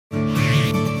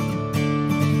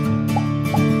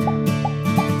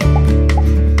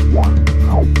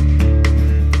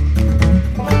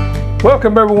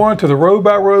Welcome everyone to the Row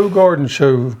by Row Garden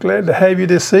Show. Glad to have you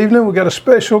this evening. We got a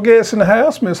special guest in the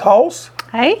house, Miss Hoss.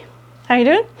 Hey, how you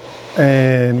doing?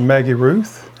 And Maggie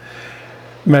Ruth.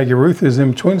 Maggie Ruth is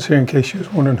in between us here in case you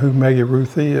was wondering who Maggie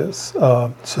Ruth is.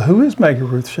 So who is Maggie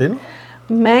Ruth, Sheila?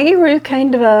 Maggie Ruth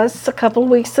came to us a couple of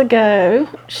weeks ago.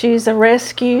 She's a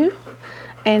rescue,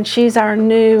 and she's our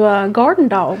new garden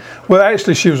dog. Well,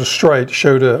 actually, she was a stray that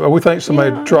showed up. We think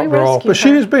somebody dropped her off, but she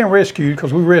is being rescued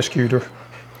because we rescued her.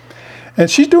 And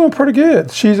she's doing pretty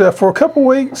good. She's for a couple of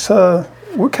weeks,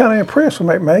 we're kind of impressed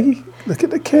with Maggie. Look at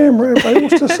the camera, everybody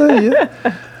wants to see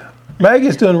you.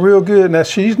 Maggie's doing real good. Now,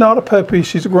 she's not a puppy,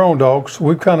 she's a grown dog, so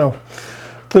we kind of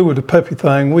through with the puppy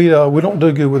thing. We don't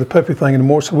do good with the puppy thing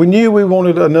anymore, so we knew we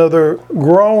wanted another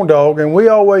grown dog, and we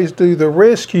always do the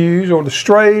rescues or the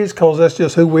strays because that's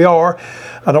just who we are.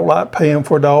 I don't like paying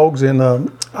for dogs, and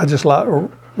I just like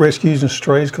rescues and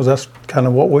strays because that's kind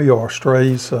of what we are,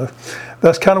 strays. So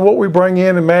that's kind of what we bring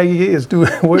in, and Maggie is doing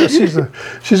well. She's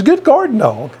a good garden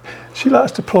dog. She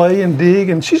likes to play and dig,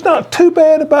 and she's not too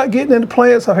bad about getting into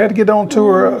plants. I've had to get on to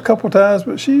her a couple of times,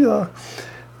 but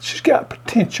she's got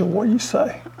potential. What do you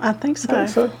say? I think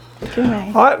so.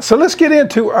 All right, so let's get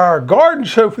into our garden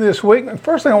show for this week. And the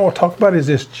first thing I want to talk about is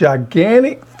this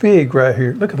gigantic fig right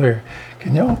here. Look at there.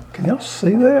 Can y'all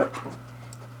see that?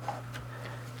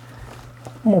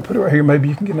 I'm gonna put it right here. Maybe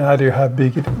you can get an idea how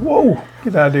big it is. Whoa,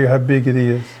 get an idea how big it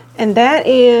is. And that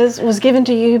was given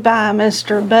to you by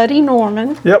Mr. Buddy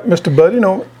Norman. Yep, Mr. Buddy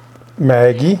Norman.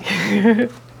 Maggie.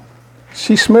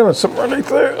 She's smelling something right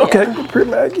there. Okay,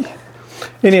 pretty Maggie.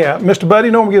 Anyhow, Mr.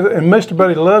 Buddy Norman gives it, and Mr.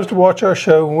 Buddy loves to watch our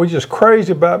show, and we're just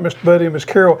crazy about Mr. Buddy and Miss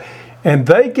Carol. And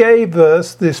they gave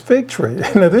us this fig tree.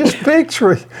 Now this fig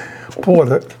tree,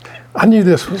 boy, I knew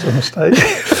this was a mistake.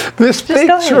 This fig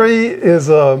tree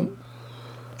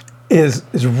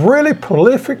is really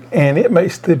prolific, and it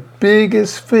makes the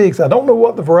biggest figs. I don't know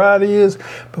what the variety is,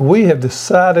 but we have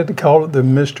decided to call it the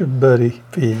Mr. Buddy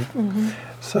fig. Mm-hmm.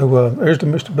 So there's the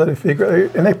Mr. Buddy fig right there,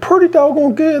 and they're pretty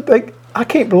doggone good. I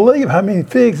can't believe how many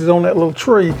figs is on that little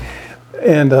tree.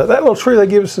 And that little tree they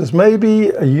give us is maybe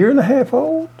a year and a half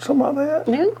old, something like that.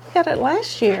 Yeah, we got it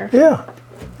last year. Yeah,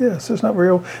 so it's not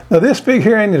real. Now this fig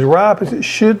here ain't as ripe as it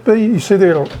should be. You see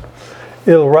there,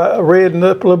 it'll redden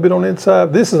up a little bit on the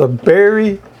inside. This is a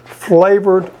berry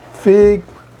flavored fig.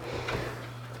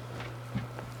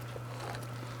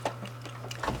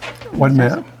 Wait a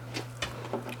minute.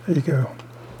 There you go.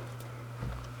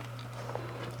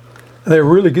 They're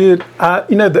really good.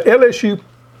 The LSU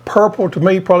purple to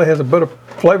me probably has a better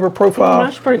flavor profile.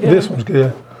 That's pretty good. This one's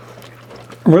good.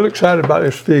 I'm really excited about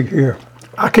this fig here.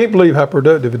 I can't believe how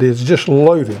productive it is. It's just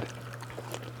loaded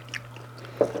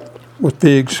with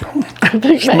figs.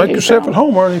 Just make yourself at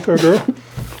home underneath there, girl.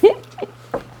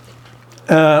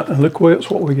 And look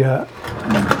what we got.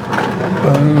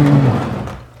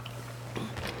 Boom.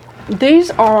 These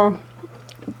are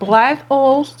black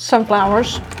oil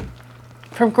sunflowers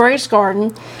from Grace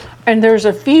Garden, and there's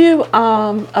a few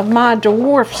of my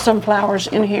dwarf sunflowers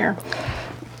in here.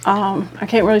 I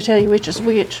can't really tell you which is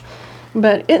which,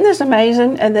 but isn't this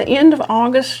amazing? At the end of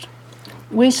August,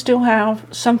 we still have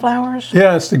sunflowers.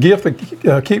 Yeah, it's the gift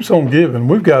that keeps on giving.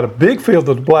 We've got a big field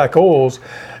of the black oils,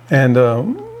 and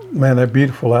man, they're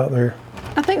beautiful out there.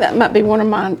 I think that might be one of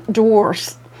my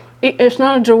dwarfs. It's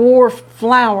not a dwarf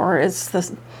flower, it's the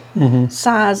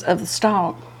size of the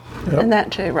stalk. Yep. And that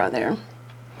too right there.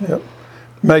 Yep.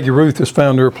 Maggie Ruth has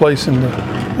found her place in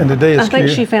the desk. I think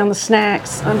here. She found the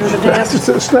snacks under the desk. It's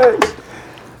the snacks.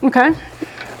 Okay.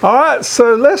 All right,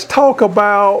 so let's talk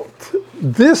about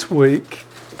this week,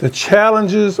 the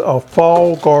challenges of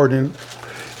fall gardening.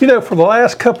 For the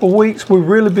last couple of weeks, we've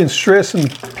really been stressing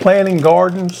planting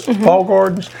gardens, fall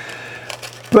gardens.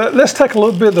 But let's take a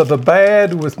little bit of the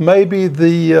bad with maybe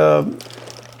the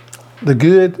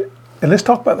good, and let's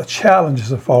talk about the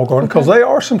challenges of fall gardening, because there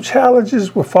are some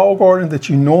challenges with fall gardening that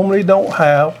you normally don't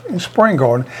have in spring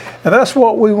gardening. And that's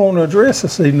what we want to address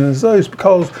this evening, is those,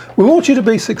 because we want you to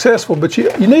be successful, but you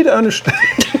need to understand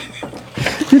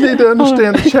you need to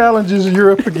understand the challenges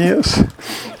you're up against.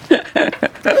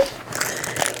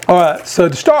 All right, so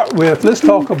to start with, let's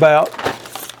talk about,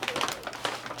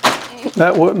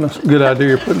 that wasn't a good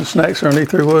idea, putting the snacks underneath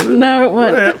there, was it? No, it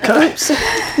wasn't. Okay.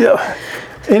 Yeah.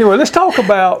 Anyway, let's talk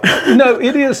about,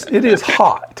 it is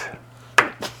hot.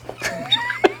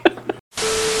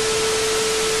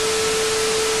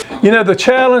 The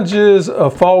challenges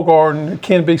of fall garden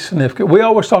can be significant. We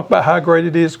always talk about how great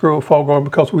it is to grow a fall garden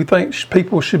because we think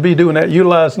people should be doing that,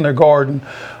 utilizing their garden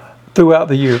throughout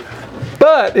the year.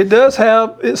 But it does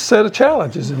have its set of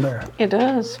challenges in there. It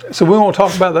does. So we want to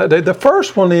talk about that today. The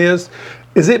first one is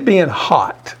it being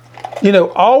hot? You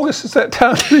know, August is that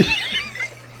time of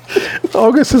the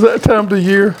August is that time of the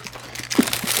year.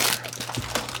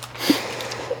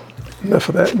 Enough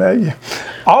of that, Maggie.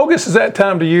 August is that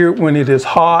time of the year when it is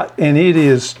hot and it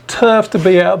is tough to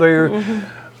be out there.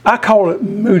 I call it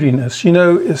moodiness. You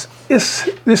know, it's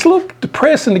a little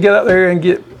depressing to get out there and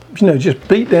get, you know, just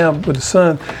beat down with the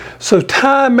sun. So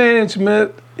time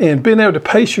management and being able to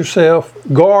pace yourself,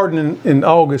 gardening in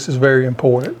August is very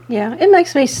important. Yeah, it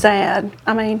makes me sad.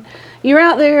 I mean, you're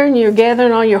out there and you're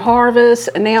gathering all your harvest,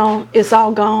 and now it's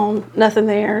all gone, nothing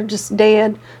there, just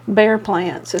dead, bare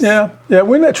plants. Yeah,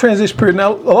 we're in that transition period.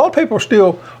 Now, a lot of people are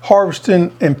still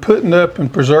harvesting and putting up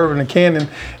and preserving and canning,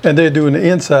 and they're doing the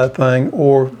inside thing,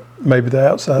 or maybe the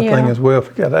outside thing as well, if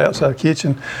you got an outside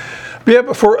kitchen.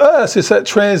 But for us, it's that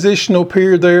transitional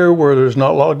period there where there's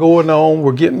not a lot going on.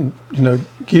 We're getting, you know,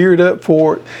 geared up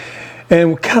for it. And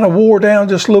we kind of wore down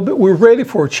just a little bit. We're ready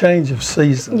for a change of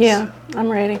seasons. Yeah, I'm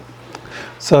ready.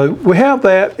 So we have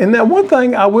that. And now one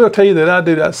thing I will tell you that I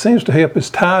do that seems to help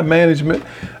is time management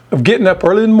of getting up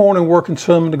early in the morning, working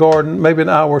some in the garden, maybe an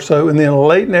hour or so, and then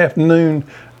late in the afternoon,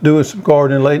 doing some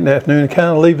gardening late in the afternoon, and kind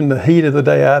of leaving the heat of the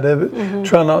day out of it.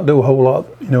 Try not to do a whole lot,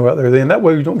 you know, out there then. That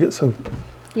way you don't get so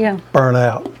burn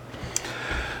out.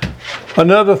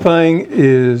 Another thing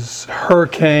is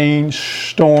hurricanes,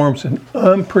 storms, and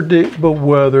unpredictable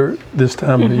weather this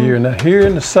time of the year. Now here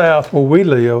in the South where we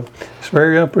live, it's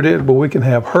very unpredictable. We can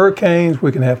have hurricanes,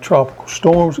 we can have tropical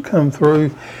storms that come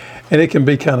through, and it can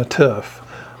be kind of tough.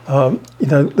 You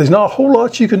know, there's not a whole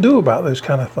lot you can do about those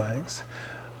kind of things.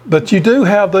 But you do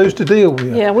have those to deal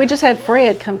with. Yeah, we just had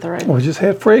Fred come through. We just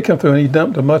had Fred come through and he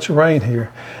dumped a bunch of rain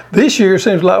here. This year it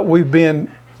seems like we've been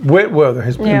wet weather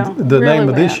has been the really name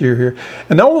of this year here.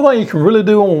 And the only thing you can really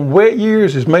do on wet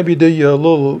years is maybe do you a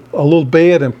little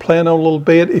bed and plant on a little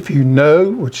bed if you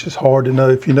know, which is hard to know.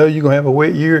 If you know you're going to have a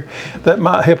wet year, that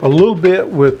might help a little bit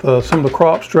with some of the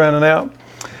crops drowning out.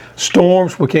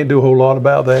 Storms, we can't do a whole lot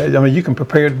about that. I mean, you can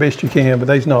prepare the best you can, but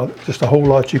there's not just a whole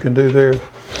lot you can do there.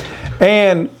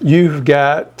 And you've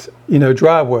got, you know,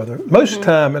 dry weather. Most of the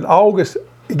time in August,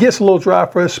 it gets a little dry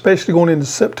for us, especially going into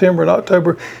September and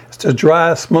October. It's the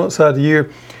driest months out of the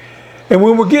year. And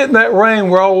when we're getting that rain,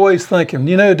 we're always thinking,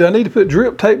 you know, do I need to put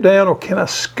drip tape down or can I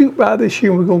scoot by this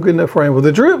year and we're going to get enough rain? Well,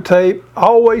 the drip tape,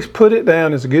 always put it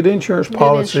down as a good insurance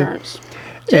policy. Good insurance.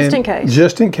 Just in case.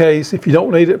 Just in case. If you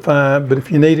don't need it, fine. But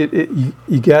if you need it,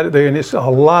 you got it there. And it's a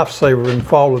lifesaver in the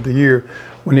fall of the year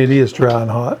when it is dry and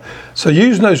hot. So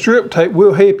using those drip tape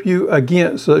will help you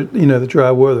against, you know, the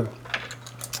dry weather.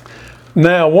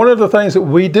 Now, one of the things that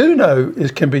we do know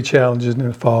can be challenges in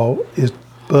the fall is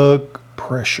bug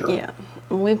pressure. Yeah,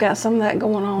 we've got some of that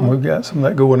going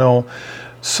on.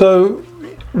 So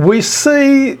we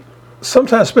see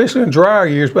sometimes, especially in drier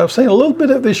years, but I've seen a little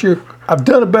bit of this year, I've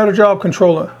done a better job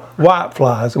controlling white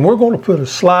flies. And we're going to put a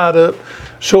slide up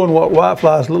showing what white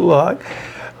flies look like.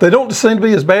 They don't seem to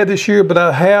be as bad this year, but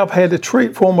I have had to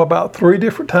treat for them about 3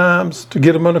 different times to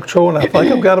get them under control, and I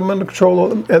think I've got them under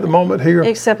control at the moment here.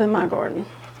 Except in my garden.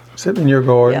 Except in your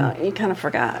garden. Yeah, you kind of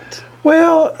forgot.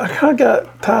 Well, I kind of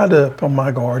got tied up on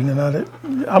my garden, and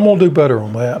I'm going to do better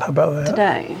on that. How about that?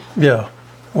 Today. Yeah,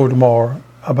 or tomorrow.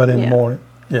 How about in the morning?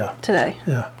 Yeah. Today.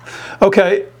 Yeah.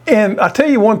 Okay, and I tell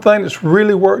you one thing that's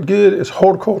really worked good is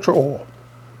horticulture oil.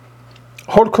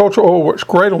 Horticulture oil works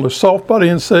great on the soft body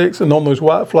insects and on those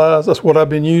white flies. That's what I've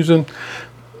been using.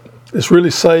 It's really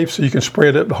safe, so you can spray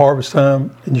it up to harvest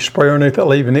time, and you spray underneath that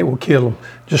leaf and it will kill them.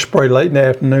 Just spray late in the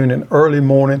afternoon and early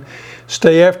morning.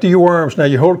 Stay after your worms. Now,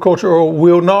 your horticulture oil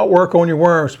will not work on your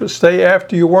worms, but stay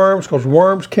after your worms because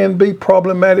worms can be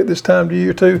problematic this time of the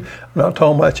year too. I'm not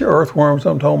talking about your earthworms.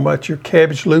 I'm talking about your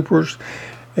cabbage loopers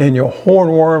and your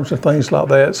hornworms and things like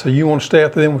that. So you want to stay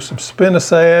after them with some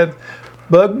spinosad,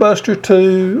 Bug Buster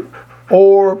 2,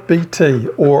 or BT,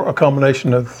 or a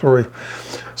combination of the 3.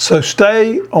 So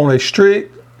stay on a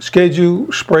strict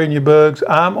schedule spraying your bugs.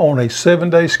 I'm on a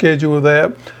 7-day schedule with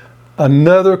that.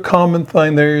 Another common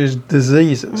thing there is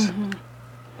diseases.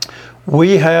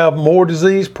 We have more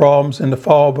disease problems in the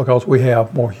fall because we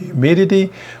have more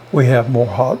humidity, we have more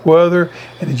hot weather,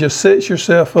 and it just sets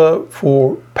yourself up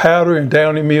for powder and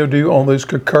downy mildew on those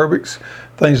cucurbits.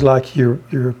 Things like your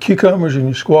cucumbers and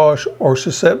your squash are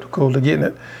susceptible to getting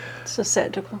it.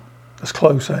 Susceptible. That's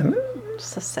close, ain't it?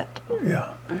 Susceptible.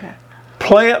 Yeah. Okay.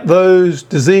 Plant those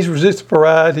disease-resistant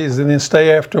varieties and then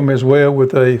stay after them as well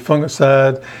with a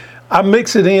fungicide. I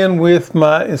mix it in with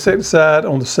my insecticide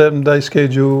on the 7-day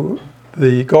schedule,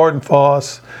 the Garden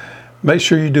Foss. Make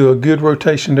sure you do a good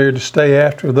rotation there to stay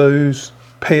after those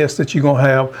pests that you're going to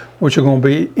have, which are going to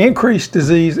be increased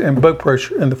disease and bug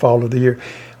pressure in the fall of the year.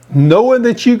 knowing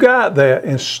that you got that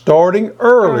and starting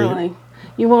early.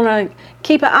 You want to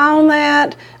keep an eye on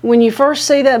that. When you first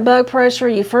see that bug pressure,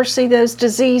 you first see those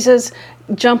diseases,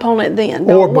 jump on it then.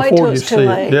 Don't wait till it's too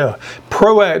late. Yeah.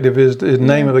 Proactive is the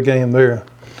name of the game there.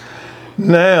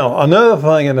 Now, another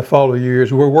thing in the fall of the year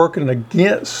is we're working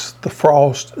against the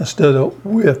frost instead of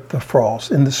with the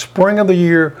frost. In the spring of the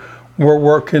year, we're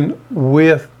working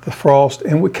with the frost,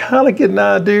 and we kind of get an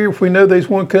idea if we know there's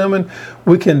one coming,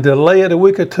 we can delay it a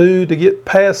week or two to get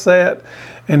past that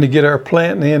and to get our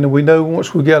planting in. And we know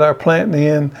once we get our planting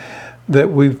in that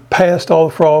we've passed all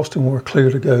the frost and we're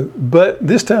clear to go. But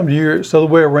this time of year, it's the other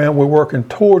way around. We're working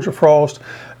towards the frost,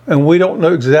 and we don't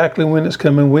know exactly when it's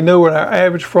coming. We know what our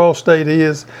average frost date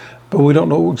is, but we don't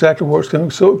know exactly where it's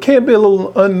coming. So it can be a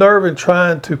little unnerving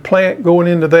trying to plant going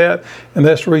into that, and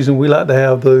that's the reason we like to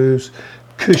have those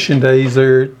cushion days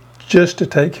there just to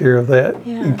take care of that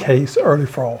in case early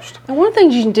frost. And one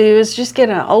thing you can do is just get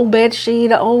an old bed sheet,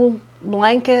 an old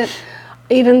blanket,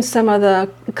 even some of the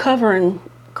covering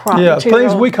crop material.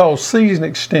 Things we call season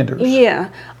extenders. Yeah,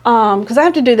 because I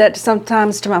have to do that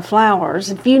sometimes to my flowers.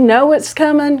 If you know it's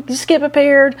coming, just get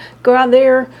prepared. Go out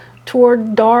there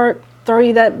toward dark, throw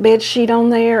you that bed sheet on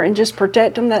there, and just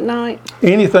protect them that night.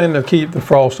 Anything to keep the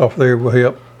frost off there will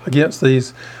help against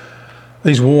these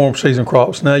warm season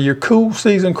crops. Now your cool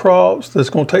season crops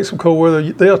that's going to take some cold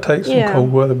weather, they'll take some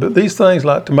cold weather. But these things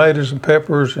like tomatoes and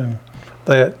peppers and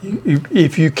that,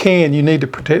 if you can, you need to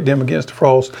protect them against the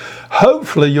frost.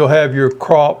 Hopefully you'll have your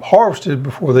crop harvested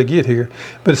before they get here.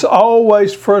 But it's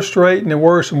always frustrating and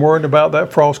worse and worrying about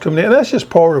that frost coming in. That's just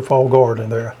part of fall gardening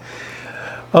there.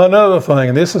 Another thing,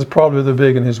 and this is probably the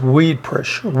big one, is weed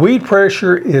pressure. Weed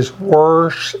pressure is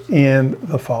worse in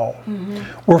the fall.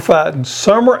 We're fighting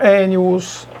summer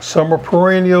annuals, summer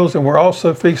perennials, and we're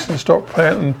also fixing to start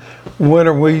planting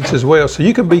winter weeds as well. So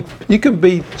you can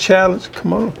be challenged.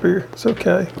 Come on up here. It's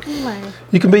okay.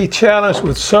 You can be challenged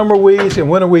with summer weeds and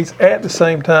winter weeds at the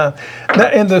same time. Now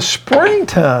in the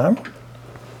springtime,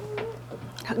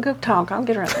 go talk. I'll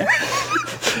get right there.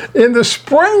 In the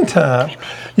springtime,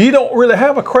 you don't really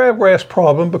have a crabgrass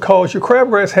problem because your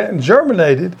crabgrass hadn't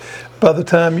germinated by the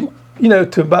time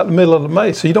to about the middle of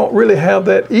May. So you don't really have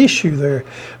that issue there.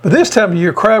 But this time of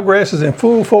year, crabgrass is in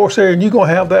full force there, and you're going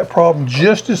to have that problem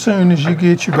just as soon as you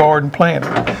get your garden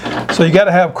planted. So you got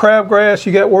to have crabgrass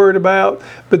you got worried about,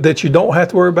 but that you don't have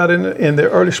to worry about in the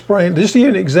early spring. Just to give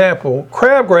you an example,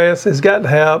 crabgrass has got to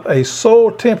have a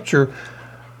soil temperature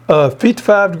of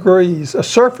 55 degrees, a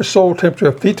surface soil temperature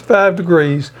of 55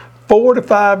 degrees, 4 to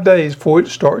 5 days before it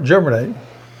starts germinating.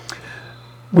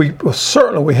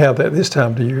 Certainly we have that this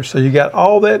time of the year. So you got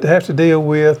all that to have to deal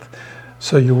with.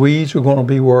 So your weeds are going to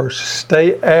be worse.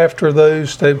 Stay after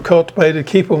those, stay cultivated,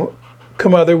 keep them,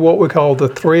 come out of there what we call the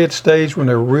thread stage when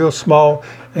they're real small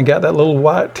and got that little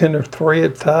white tender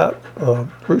thread type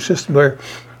root system there.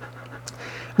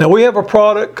 Now we have a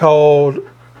product called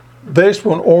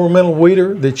Vegetable and Ornamental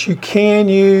Weeder that you can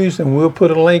use, and we'll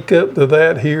put a link up to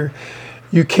that here.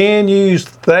 You can use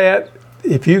that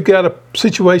if you've got a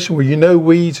situation where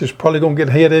weeds is probably going to get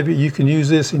ahead of you. You can use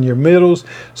this in your middles.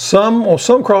 On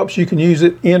some crops you can use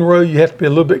it in row. You have to be a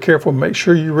little bit careful. Make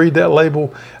sure you read that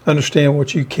label, understand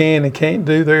what you can and can't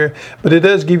do there. But it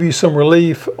does give you some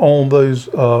relief on those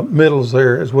middles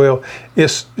there as well.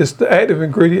 It's the active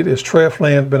ingredient is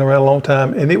Treflan, been around a long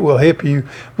time, and it will help you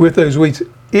with those weeds.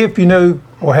 If you know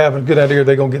or have a good idea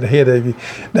they're going to get ahead of you.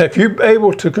 Now, if you're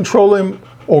able to control them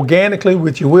organically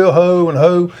with your wheel hoe and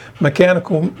hoe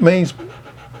mechanical means,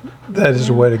 that is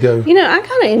the way to go. I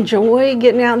kind of enjoy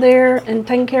getting out there and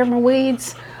taking care of my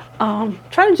weeds.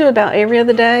 Try to do it about every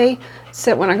other day,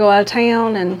 except when I go out of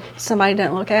town and somebody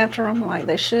doesn't look after them like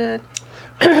they should.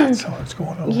 That's what's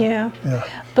going on. Yeah.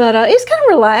 But it's kind of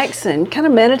relaxing. Kind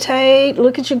of meditate,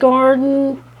 look at your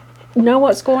garden, know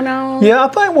what's going on. Yeah, I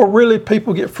think where really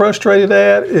people get frustrated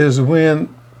at is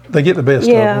when they get the best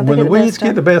of them. When the weeds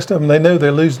get the best of them, they know they're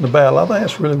losing the battle. I think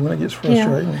that's really when it gets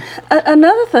frustrating.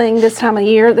 Another thing this time of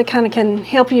year that kind of can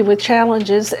help you with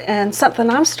challenges, and something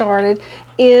I've started,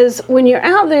 is when you're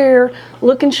out there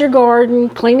looking at your garden,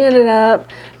 cleaning it up,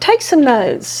 take some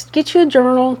notes. Get you a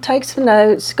journal, take some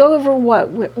notes, go over what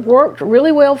worked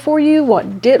really well for you,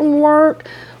 what didn't work,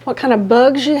 what kind of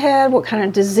bugs you had, what kind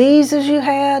of diseases you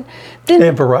had.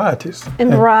 And varieties.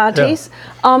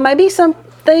 Maybe some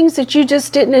things that you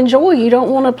just didn't enjoy, you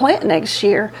don't want to plant next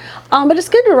year. But it's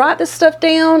good to write this stuff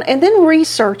down and then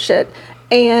research it.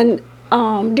 And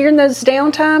during those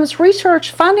downtimes,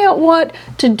 find out what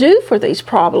to do for these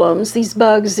problems, these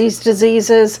bugs, these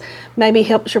diseases, maybe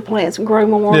helps your plants grow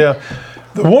more. Yeah.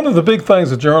 One of the big things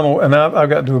the journal, and I've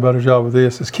got to do a better job with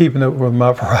this, is keeping up with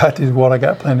my varieties, what I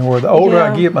got planted where. The older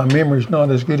I get, my memory's not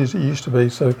as good as it used to be.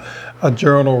 So a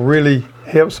journal really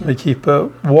helps me keep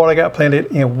up what I got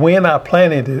planted and when I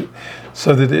planted it,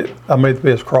 so that I made the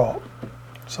best crop.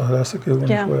 So that's a good one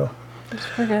as well. That's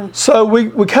pretty good. So we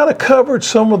kind of covered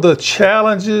some of the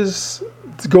challenges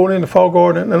going into fall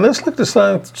gardening, and let's look at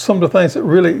some of the things that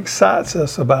really excites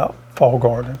us about fall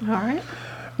gardening. All right.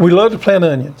 We love to plant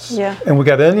onions. Yeah. And we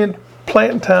got onion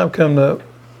planting time coming up.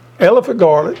 Elephant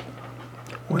garlic.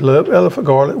 We love elephant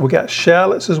garlic. We got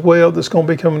shallots as well that's going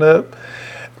to be coming up.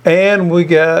 And we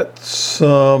got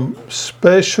some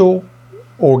special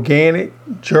organic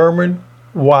German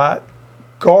white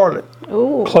garlic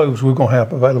cloves we're going to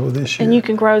have available this year. And you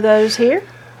can grow those here?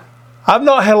 I've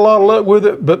not had a lot of luck with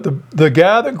it, but the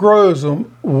guy that grows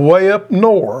them way up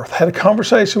north, had a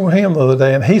conversation with him the other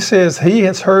day, and he says he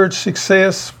has heard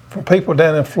success from people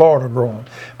down in Florida growing.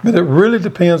 But it really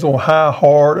depends on how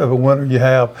hard of a winter you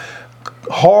have.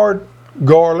 Hard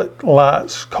garlic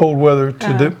likes cold weather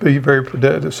to be very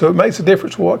productive. So it makes a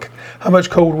difference how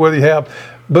much cold weather you have.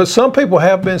 But some people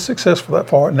have been successful that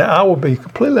far. Now, I will be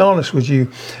completely honest with you.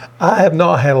 I have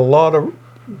not had a lot of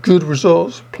good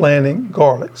results planting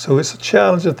garlic. So it's a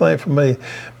challenging thing for me.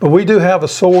 But we do have a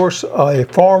source, a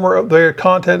farmer up there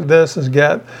contacted us and has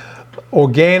got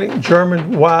organic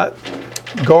German white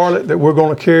garlic that we're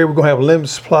going to carry. We're going to have a limited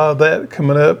supply of that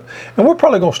coming up. And we're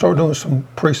probably going to start doing some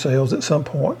pre-sales at some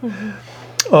point.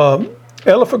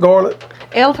 Elephant garlic.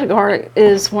 Elephant garlic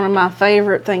is one of my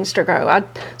favorite things to grow. I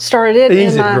started it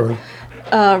in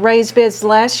my raised beds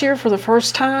last year for the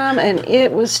first time, and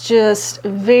it was just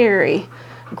very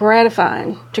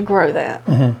gratifying to grow that.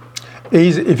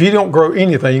 Easy. If you don't grow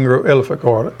anything, you can grow elephant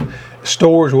garlic.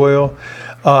 Stores well.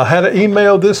 Had an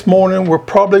email this morning. We're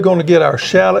probably going to get our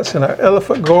shallots and our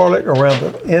elephant garlic around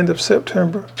the end of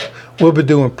September. We'll be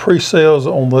doing pre-sales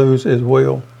on those as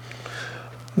well.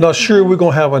 Not sure we're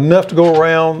going to have enough to go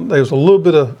around. There's a little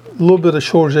bit of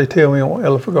shortage they tell me on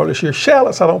elephant garlic this year.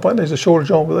 Shallots, I don't think there's a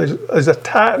shortage on, but there's a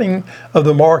tightening of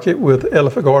the market with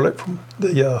elephant garlic from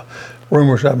the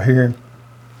rumors I'm hearing.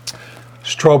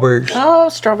 Strawberries. Oh,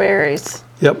 strawberries.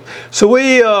 Yep. So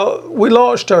we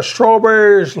launched our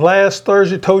strawberries last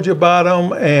Thursday, told you about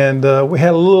them, and we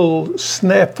had a little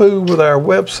snafu with our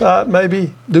website,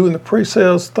 maybe doing the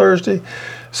pre-sales Thursday.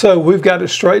 So we've got it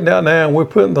straightened out now, and we're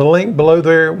putting the link below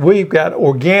there. We've got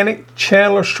organic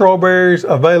Chandler strawberries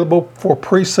available for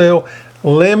pre-sale,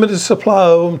 limited supply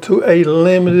of them to a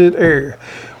limited area.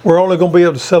 We're only going to be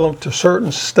able to sell them to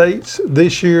certain states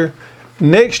this year.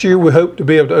 Next year, we hope to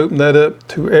be able to open that up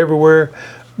to everywhere.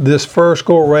 This first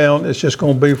go around is just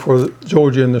going to be for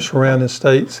Georgia and the surrounding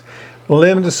states.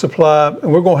 Limited supply,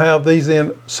 and we're going to have these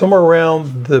in somewhere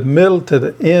around the middle to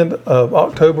the end of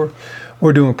October.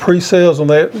 We're doing pre-sales on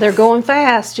that. They're going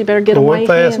fast. You better get them going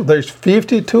fast. There's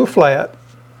 50 to a flat.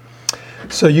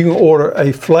 So you can order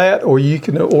a flat or you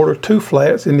can order 2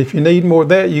 flats. And if you need more of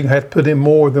that, you have to put in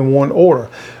more than one order.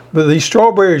 But these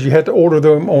strawberries, you have to order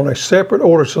them on a separate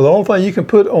order. So the only thing you can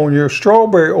put on your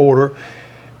strawberry order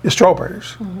is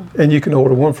strawberries. And you can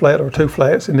order 1 flat or 2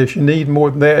 flats. And if you need more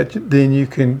than that, then you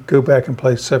can go back and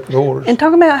place separate orders. And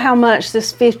talk about how much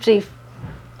this 50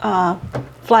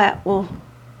 flat will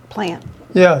plant.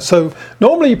 Yeah, so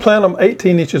normally you plant them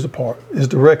 18 inches apart is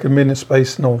the recommended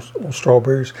spacing on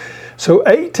strawberries. So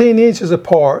 18 inches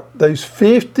apart, those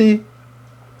 50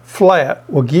 flat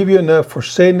will give you enough for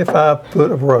 75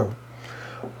 foot of row.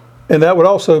 And that would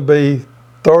also be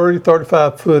 30,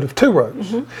 35 foot of 2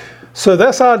 rows. So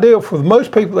that's ideal for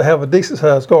most people that have a decent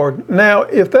sized garden. Now,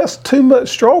 if that's too much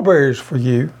strawberries for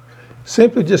you,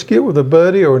 simply just get with a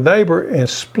buddy or a neighbor and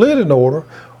split an order.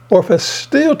 Or if it's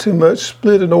still too much,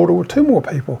 split an order with 2 more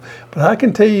people. But I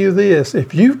can tell you this,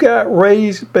 if you've got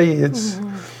raised beds,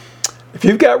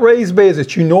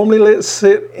 that you normally let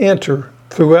sit enter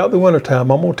throughout the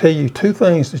wintertime, I'm going to tell you 2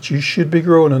 things that you should be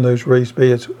growing in those raised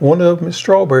beds. One of them is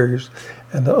strawberries,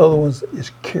 and the other one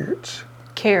is carrots.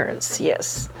 Carrots,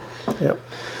 yes. Yep.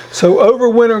 So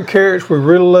overwintering carrots, we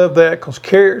really love that because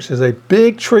carrots is a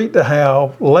big treat to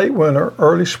have late winter,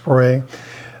 early spring.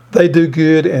 They do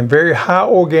good in very high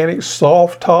organic,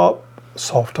 soft type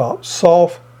soils.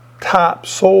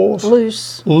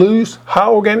 Loose, high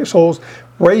organic soils.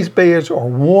 Raised beds are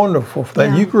wonderful for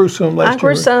that. Yeah. You grew some last year. I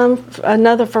grew some,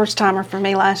 another first timer for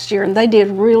me last year, and they did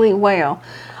really well.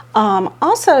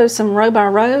 Also, some row by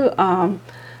row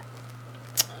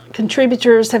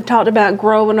contributors have talked about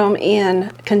growing them in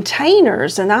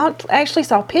containers, and I actually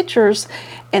saw pictures,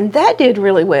 and that did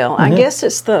really well. I guess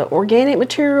it's the organic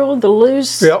material, the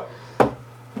loose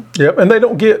Yep, and they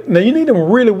don't get, now you need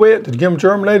them really wet to get them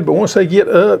germinated, but once they get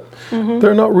up,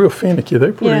 they're not real finicky.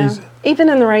 They're pretty easy. Even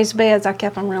in the raised beds, I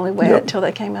kept them really wet until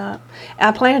they came up.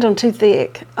 I planted them too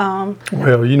thick.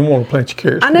 Well, you don't want to plant your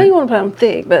carrots. I know you want to plant them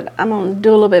thick, but I'm going to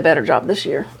do a little bit better job this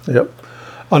year. Yep.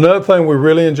 Another thing we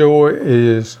really enjoy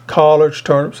is collards,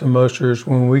 turnips, and mustards.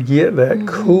 When we get that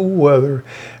cool weather,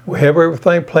 we have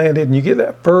everything planted, and you get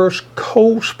that first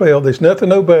cold spell. There's nothing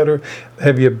no better.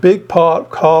 Have you a big pot of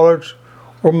collards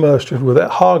or mustard with that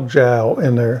hog jowl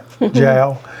in there,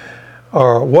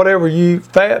 or whatever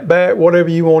fat back, whatever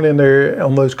you want in there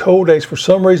on those cold days. For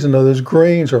some reason, though, those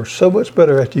greens are so much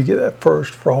better after you get that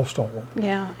first frost on them.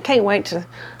 Yeah, can't wait to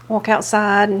walk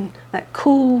outside and that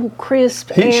cool,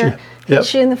 crisp Hits air you.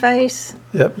 hits you in the face.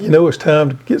 Yep, you know it's time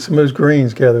to get some of those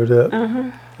greens gathered up.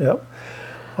 Yep.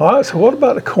 All right, so what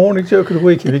about the corny joke of the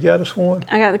week? Have you got us one?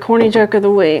 I got the corny joke of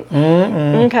the week.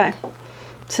 Okay,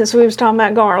 since we was talking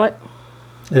about garlic.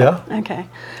 Yeah. Okay.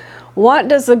 What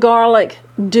does the garlic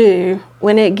do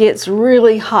when it gets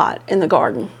really hot in the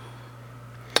garden?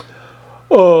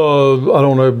 I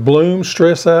don't know. Bloom,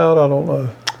 stress out. I don't know.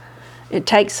 It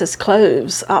takes its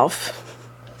cloves off.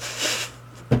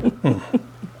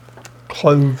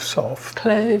 Cloves off.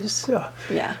 Cloves. Yeah.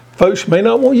 Yeah. Folks may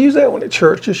not want to use that one at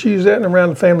church. Just use that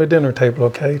around the family dinner table,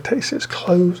 okay? It takes its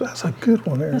cloves. That's a good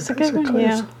one there. That's a good one,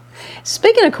 yeah.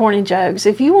 Speaking of corny jokes,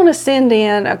 if you want to send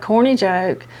in a corny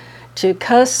joke to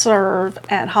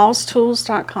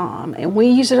cussserve@hosstools.com and we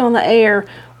use it on the air,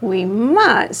 we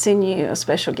might send you a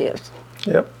special gift.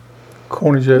 Yep.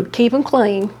 Corny joke. Keep them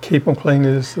clean. Keep them clean.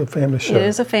 It is a family show. It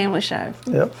is a family show.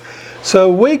 Yep.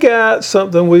 So we got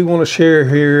something we want to share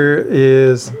here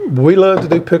is we love to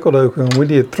do pickled okra, and we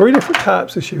did 3 different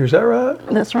types this year. Is that right?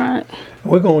 That's right.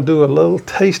 We're going to do a little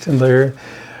tasting there.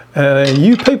 And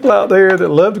you people out there that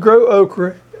love to grow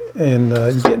okra and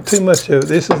you're getting too much of it,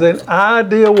 this is an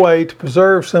ideal way to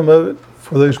preserve some of it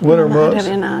for those winter months. I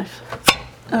got a knife.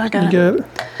 Oh, I got You it. got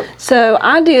it? So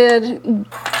I did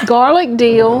garlic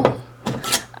dill.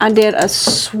 I did a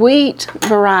sweet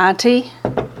variety.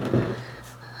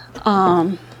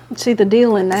 See the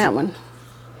dill in that one.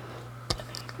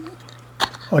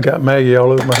 I got Maggie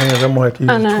all over my hands. I'm going to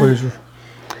have to use the tweezer.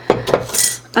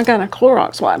 I got a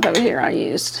Clorox wipe over here I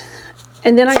used.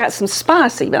 And then I got some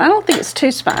spicy, but I don't think it's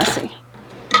too spicy.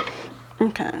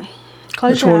 Okay.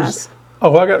 Close your eyes.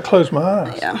 Oh, I got to close my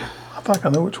eyes. Yeah. I think I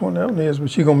know which one that one is,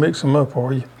 but you're going to mix them up,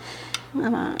 are you? I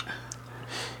might.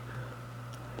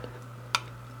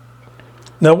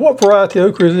 Now, what variety of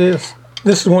okra is this?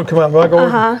 This is one that come out of my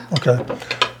garden? Okay.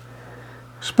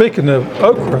 Speaking of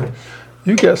okra,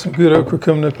 you got some good okra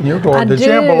coming up in your garden. The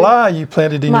jambalaya you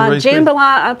planted in your raised bed. My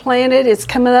jambalaya I planted, it's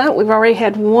coming up. We've already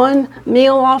had one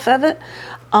meal off of it.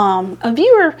 A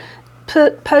viewer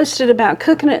posted about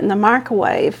cooking it in the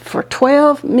microwave for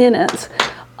 12 minutes.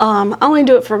 I only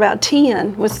do it for about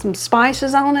 10 with some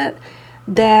spices on it.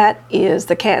 That is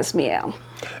the cat's meow.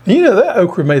 You know, that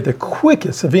okra made the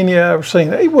quickest of any I've ever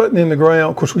seen. It wasn't in the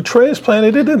ground. Of course, we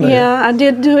transplanted it in there. Yeah, I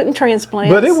did do it in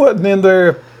transplants. But it wasn't in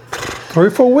there 3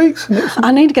 or 4 weeks.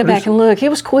 I need to go back and look. It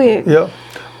was quick. Yeah.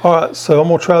 All right, so I'm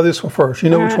going to try this one first. You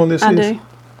know which one this is? I do.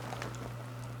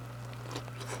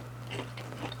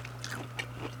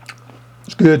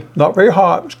 It's good. Not very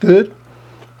hot. It's good.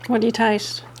 What do you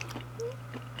taste?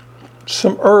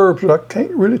 Some herbs. I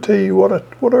can't really tell you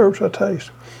what herbs I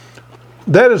taste.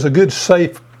 That is a good,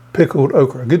 safe pickled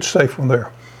okra. A good, safe one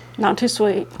there. Not too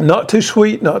sweet. Not too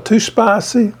sweet, not too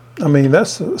spicy. I mean,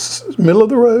 that's the middle of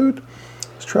the road.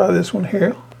 Let's try this one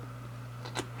here.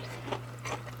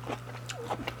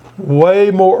 Way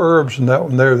more herbs than that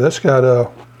one there. That's got a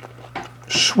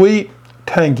sweet,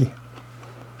 tangy.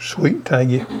 Sweet,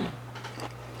 tangy.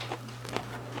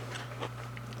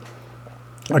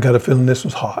 I got a feeling this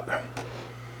one's hot.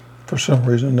 For some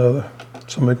reason or another.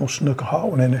 Somebody gonna snook a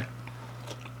hot one in there.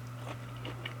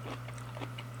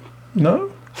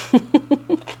 No?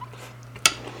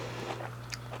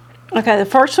 Okay, the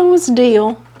first one was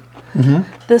dill.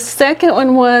 The second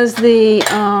one was the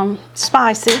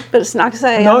spicy, but it's not to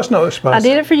say. No, it's not spicy. I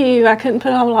did it for you. I couldn't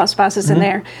put a whole lot of spices in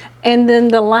there. And then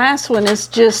the last one is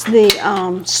just the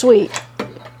sweet.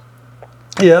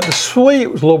 Yeah, the sweet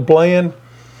was a little bland.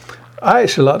 I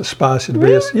actually like the spicy the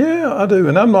best. Yeah, I do.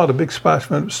 And I'm not a big spicy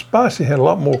fan. Spicy had a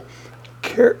lot more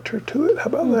character to it. How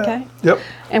about that? Okay. Yep.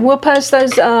 And we'll post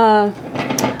those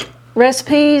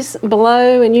recipes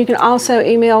below, and you can also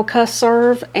email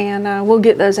CussServe, and we'll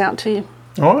get those out to you.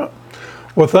 All right.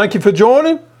 Well, thank you for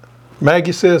joining.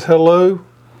 Maggie says hello.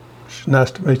 It's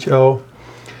nice to meet y'all.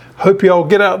 Hope y'all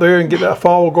get out there and get that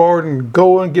fall garden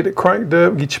going, get it cranked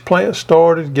up, get your plants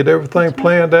started, get everything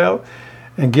planned out,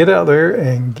 and get out there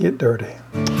and get dirty.